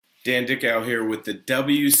Dan Dickau here with the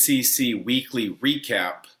WCC Weekly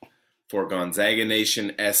Recap for Gonzaga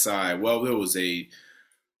Nation SI. Well, it was a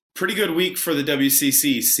pretty good week for the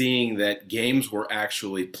WCC, seeing that games were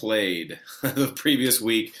actually played. The previous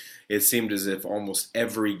week, it seemed as if almost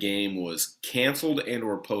every game was canceled and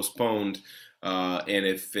or postponed. And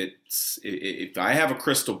if I have a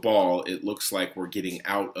crystal ball, it looks like we're getting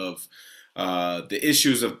out of the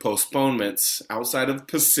issues of postponements outside of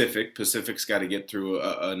Pacific. Pacific's got to get through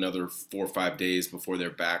another 4 or 5 days before they're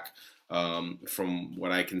back, from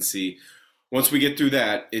what I can see. Once we get through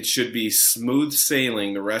that, it should be smooth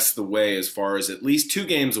sailing the rest of the way as far as at least 2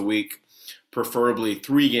 games a week, preferably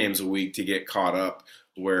 3 games a week to get caught up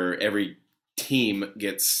where every team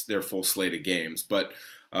gets their full slate of games. But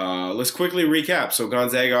let's quickly recap. So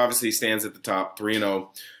Gonzaga obviously stands at the top, 3-0.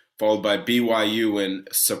 Followed by BYU and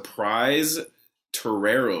surprise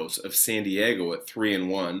Toreros of San Diego at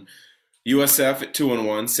 3-1, USF at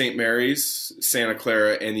 2-1, St. Mary's, Santa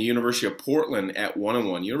Clara, and the University of Portland at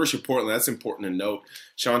 1-1. University of Portland, that's important to note.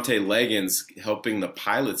 Shante Leggins helping the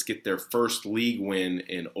Pilots get their first league win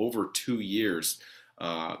in over 2 years.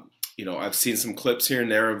 I've seen some clips here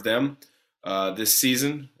and there of them this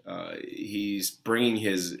season. He's bringing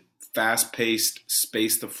his fast-paced,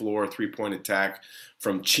 space-the-floor three-point attack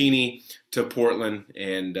from Cheney to Portland,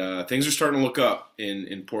 and things are starting to look up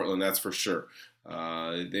in Portland, that's for sure.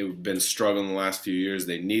 They've been struggling the last few years.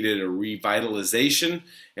 They needed a revitalization,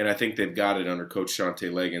 and I think they've got it under Coach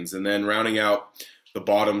Shante Leggins. And then rounding out the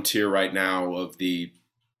bottom tier right now of the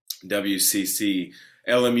WCC,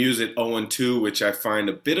 LMU's at 0-2, which I find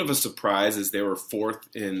a bit of a surprise as they were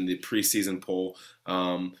 4th in the preseason poll.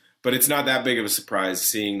 But it's not that big of a surprise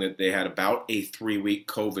seeing that they had about a 3-week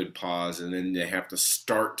COVID pause and then they have to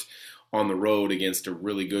start on the road against a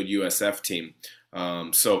really good USF team.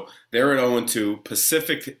 So they're at 0-2.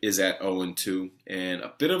 Pacific is at 0-2. And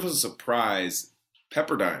a bit of a surprise,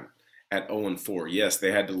 Pepperdine at 0-4. Yes,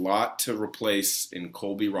 they had a lot to replace in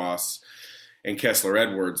Colby Ross and Kessler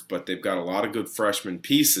Edwards, but they've got a lot of good freshman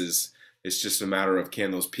pieces. It's just a matter of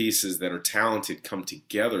can those pieces that are talented come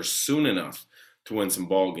together soon enough to win some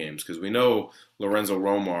ball games, because we know Lorenzo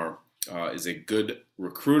Romar is a good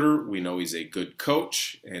recruiter. We know he's a good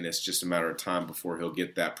coach, and it's just a matter of time before he'll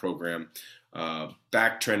get that program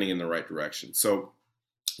back trending in the right direction. So,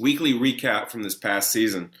 weekly recap from this past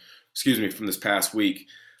week.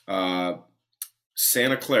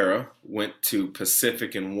 Santa Clara went to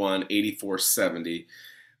Pacific and won 84-70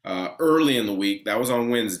 early in the week. That was on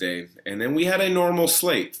Wednesday. And then we had a normal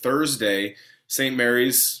slate. Thursday, St.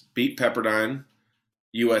 Mary's beat Pepperdine.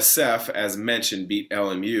 USF, as mentioned, beat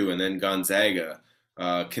LMU, and then Gonzaga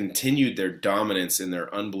continued their dominance in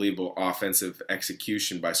their unbelievable offensive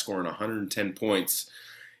execution by scoring 110 points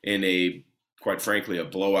in quite frankly, a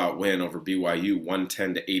blowout win over BYU,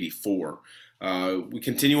 110-84. We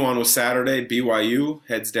continue on with Saturday. BYU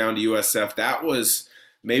heads down to USF. That was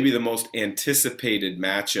maybe the most anticipated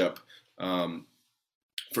matchup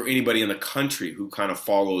for anybody in the country who kind of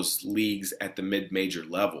follows leagues at the mid-major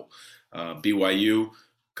level. BYU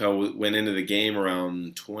went into the game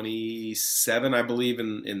around 27, I believe,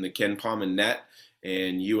 in the Ken Palm net,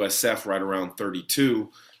 and USF right around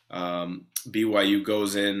 32. BYU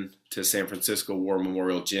goes in to San Francisco War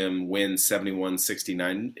Memorial Gym, wins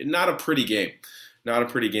 71-69. Not a pretty game. Not a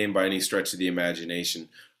pretty game by any stretch of the imagination.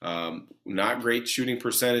 Not great shooting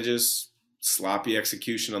percentages, sloppy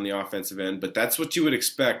execution on the offensive end, but that's what you would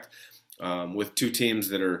expect with two teams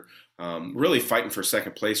that are really fighting for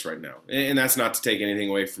second place right now. And that's not to take anything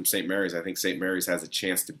away from St. Mary's. I think St. Mary's has a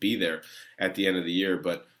chance to be there at the end of the year,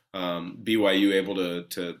 but BYU able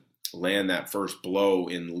to land that first blow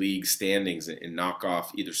in league standings and knock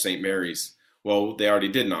off either St. Mary's. Well, they already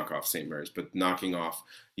did knock off St. Mary's, but knocking off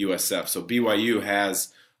USF. So BYU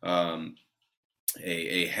has a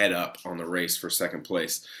head up on the race for second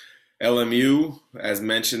place. LMU, as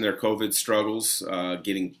mentioned, their COVID struggles,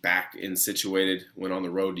 getting back in situated, went on the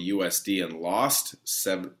road to USD and lost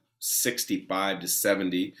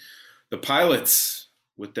 65-70. The Pilots,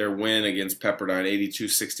 with their win against Pepperdine,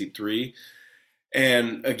 82-63.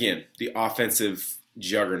 And again, the offensive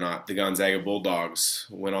juggernaut, the Gonzaga Bulldogs,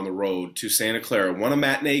 went on the road to Santa Clara, won a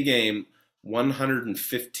matinee game,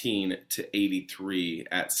 115-83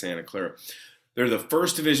 at Santa Clara. They're the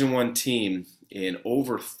first Division I team in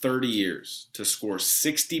over 30 years to score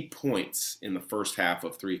 60 points in the first half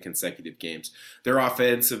of 3 consecutive games. Their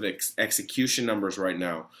offensive execution numbers right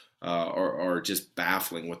now are just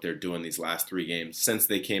baffling what they're doing these last 3 games since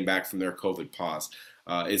they came back from their COVID pause.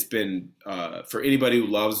 It's been, for anybody who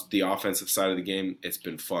loves the offensive side of the game, it's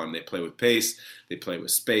been fun. They play with pace, they play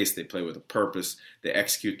with space, they play with a purpose, they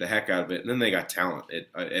execute the heck out of it, and then they got talent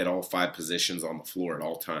at all 5 positions on the floor at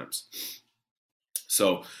all times.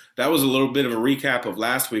 So that was a little bit of a recap of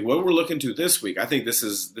last week. What we're looking to this week, I think this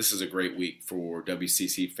is a great week for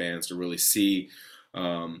WCC fans to really see,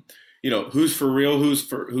 who's for real,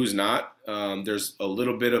 who's not. There's a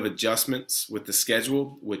little bit of adjustments with the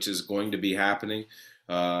schedule, which is going to be happening.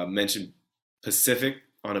 Mentioned Pacific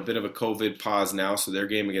on a bit of a COVID pause now, so their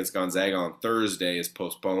game against Gonzaga on Thursday is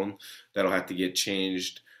postponed. That'll have to get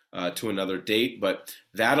changed to another date, but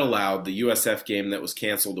that allowed the USF game that was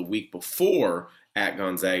canceled a week before at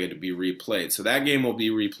Gonzaga to be replayed. So that game will be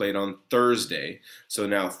replayed on Thursday. So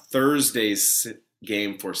now Thursday's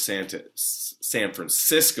game for San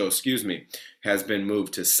Francisco, has been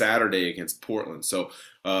moved to Saturday against Portland. So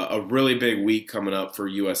a really big week coming up for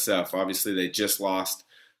USF. Obviously, they just lost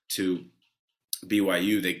to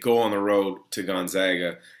BYU. They go on the road to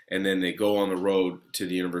Gonzaga, and then they go on the road to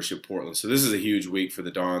the University of Portland. So this is a huge week for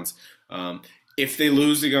the Dons. If they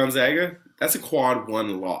lose to Gonzaga, that's a quad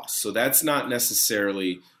 1 loss. So that's not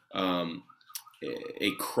necessarily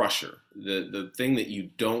a crusher. The thing that you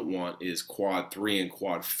don't want is quad 3 and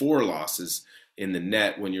quad 4 losses in the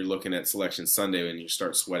net when you're looking at Selection Sunday and you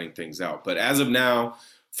start sweating things out. But as of now,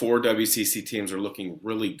 4 WCC teams are looking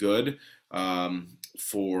really good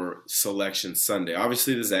for Selection Sunday.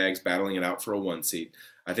 Obviously, the Zags battling it out for a 1 seed.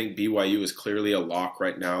 I think BYU is clearly a lock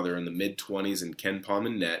right now. They're in the mid-20s in Ken Pom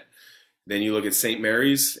and net. Then you look at St.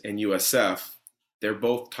 Mary's and USF. They're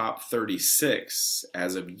both top 36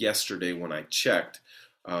 as of yesterday when I checked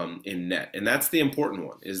in net. And that's the important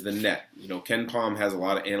one, is the net. Ken Pom has a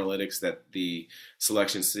lot of analytics that the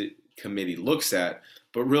selection committee looks at,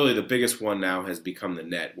 but really the biggest one now has become the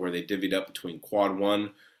net, where they divvied up between quad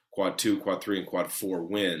 1, quad 2, quad 3, and quad 4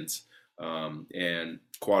 wins. And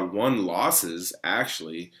quad 1 losses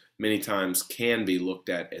actually many times can be looked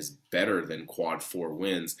at as better than quad 4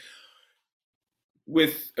 wins.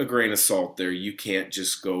 With a grain of salt there, you can't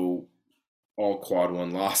just go all quad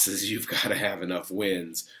 1 losses. You've got to have enough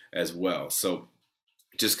wins as well. So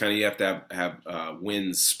just kind of you have to have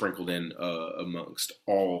wins sprinkled in amongst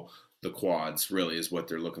all the quads, really, is what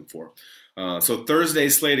they're looking for. So Thursday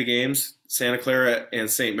slate of games, Santa Clara and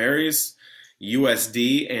St. Mary's,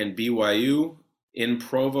 USD and BYU in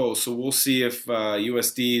Provo. So we'll see if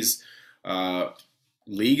USD's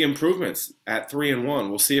league improvements at 3-1.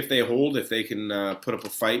 We'll see if they hold, if they can put up a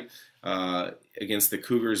fight against the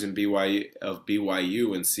Cougars and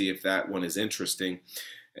BYU, and see if that one is interesting.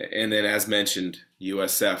 And then, as mentioned,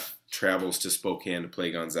 USF travels to Spokane to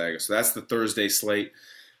play Gonzaga. So that's the Thursday slate.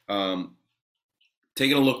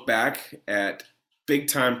 Taking a look back at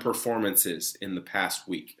big-time performances in the past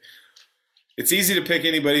week. It's easy to pick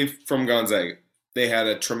anybody from Gonzaga. They had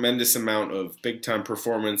a tremendous amount of big-time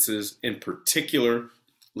performances, in particular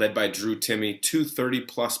led by Drew Timme, 2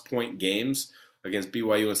 30-plus point games against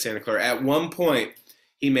BYU and Santa Clara. At one point,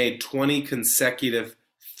 he made 20 consecutive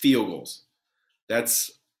field goals.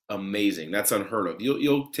 That's amazing. That's unheard of.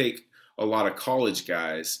 You'll take a lot of college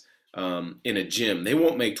guys in a gym. They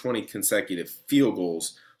won't make 20 consecutive field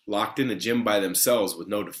goals locked in a gym by themselves with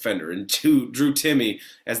no defender. And Drew Timme,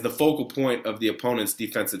 as the focal point of the opponent's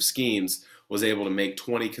defensive schemes, was able to make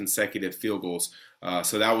 20 consecutive field goals.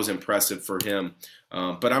 So that was impressive for him.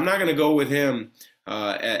 But I'm not going to go with him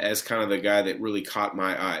as kind of the guy that really caught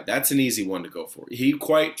my eye. That's an easy one to go for.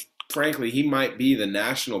 Quite frankly, he might be the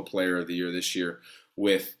national player of the year this year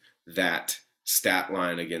with that stat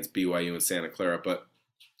line against BYU and Santa Clara. But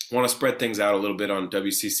I want to spread things out a little bit on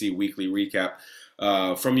WCC Weekly Recap.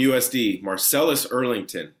 From USD, Marcellus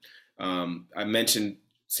Earlington. I mentioned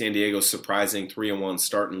San Diego's surprising 3-1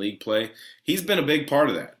 start in league play. He's been a big part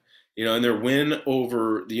of that. In their win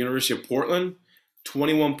over the University of Portland,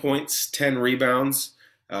 21 points, 10 rebounds.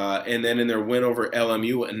 And then in their win over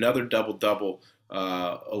LMU, another double-double,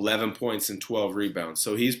 11 points and 12 rebounds.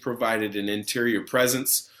 So he's provided an interior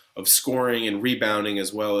presence of scoring and rebounding,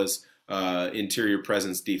 as well as interior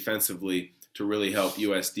presence defensively to really help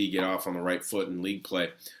USD get off on the right foot in league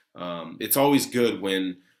play. It's always good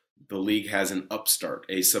when the league has an upstart,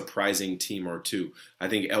 a surprising team or two. I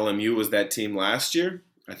think LMU was that team last year.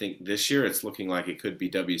 I think this year it's looking like it could be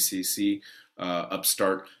WCC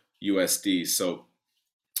upstart USD. So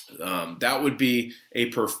that would be a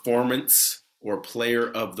performance or player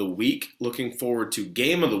of the week. Looking forward to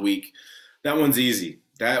game of the week. That one's easy.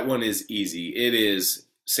 That one is easy. It is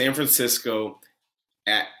San Francisco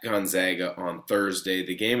at Gonzaga on Thursday.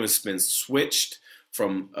 The game has been switched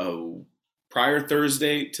from prior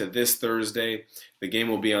Thursday to this Thursday. The game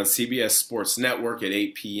will be on CBS Sports Network at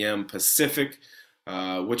 8 p.m. Pacific.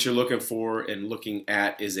 What you're looking for and looking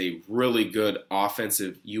at is a really good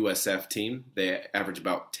offensive USF team. They average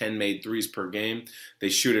about 10 made threes per game. They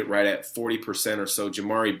shoot it right at 40% or so.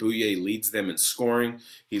 Jamari Bouye leads them in scoring.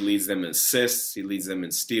 He leads them in assists. He leads them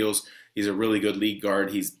in steals. He's a really good lead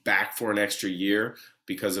guard. He's back for an extra year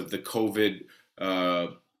because of the COVID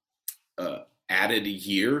added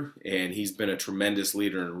year, and he's been a tremendous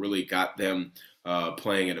leader and really got them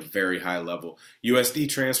playing at a very high level. USD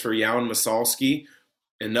transfer Jan Masalski,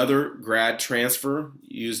 another grad transfer,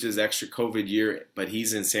 used his extra COVID year, but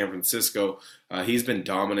he's in San Francisco. He's been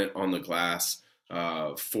dominant on the glass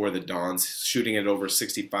for the Dons, shooting at over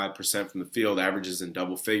 65% from the field, averages in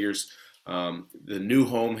double figures. The new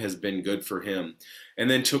home has been good for him. And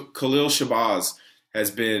then Khalil Shabazz has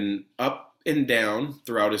been up and down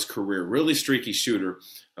throughout his career. Really streaky shooter,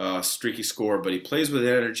 streaky scorer, but he plays with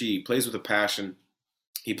energy. He plays with a passion.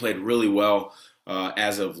 He played really well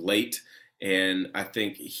as of late, and I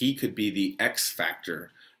think he could be the X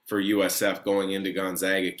factor for USF going into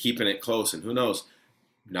Gonzaga, keeping it close, and who knows,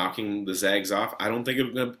 knocking the Zags off. I don't think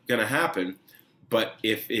it's going to happen, but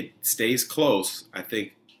if it stays close, I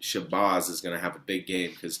think Shabazz is going to have a big game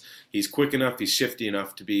because he's quick enough, he's shifty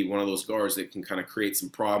enough to be one of those guards that can kind of create some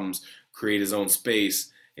problems, create his own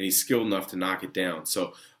space, and he's skilled enough to knock it down.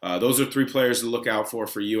 So those are three players to look out for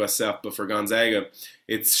USF, but for Gonzaga,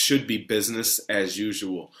 it should be business as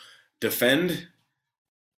usual. Defend,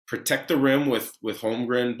 protect the rim with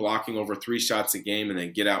Holmgren blocking over 3 shots a game, and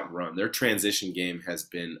then get out and run. Their transition game has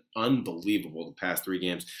been unbelievable the past 3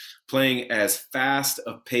 games, playing as fast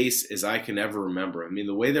a pace as I can ever remember. I mean,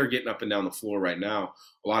 the way they're getting up and down the floor right now,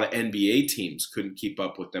 a lot of NBA teams couldn't keep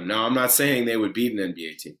up with them. Now, I'm not saying they would beat an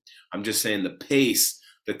NBA team. I'm just saying the pace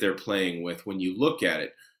that they're playing with, when you look at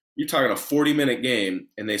it, you're talking a 40-minute game,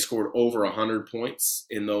 and they scored over 100 points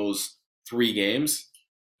in those 3 games.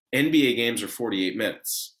 NBA games are 48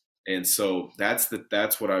 minutes. And so that's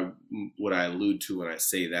what I allude to when I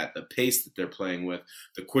say that. The pace that they're playing with,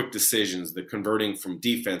 the quick decisions, the converting from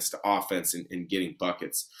defense to offense and getting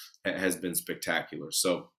buckets has been spectacular.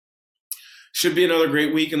 So should be another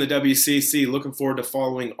great week in the WCC. Looking forward to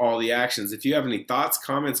following all the actions. If you have any thoughts,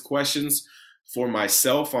 comments, questions for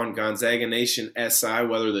myself on Gonzaga Nation SI,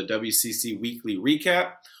 whether the WCC Weekly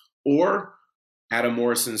Recap or Adam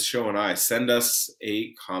Morrison's show and I, send us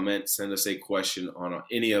a comment, send us a question on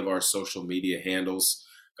any of our social media handles,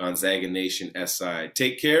 Gonzaga Nation SI.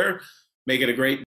 Take care. Make it a great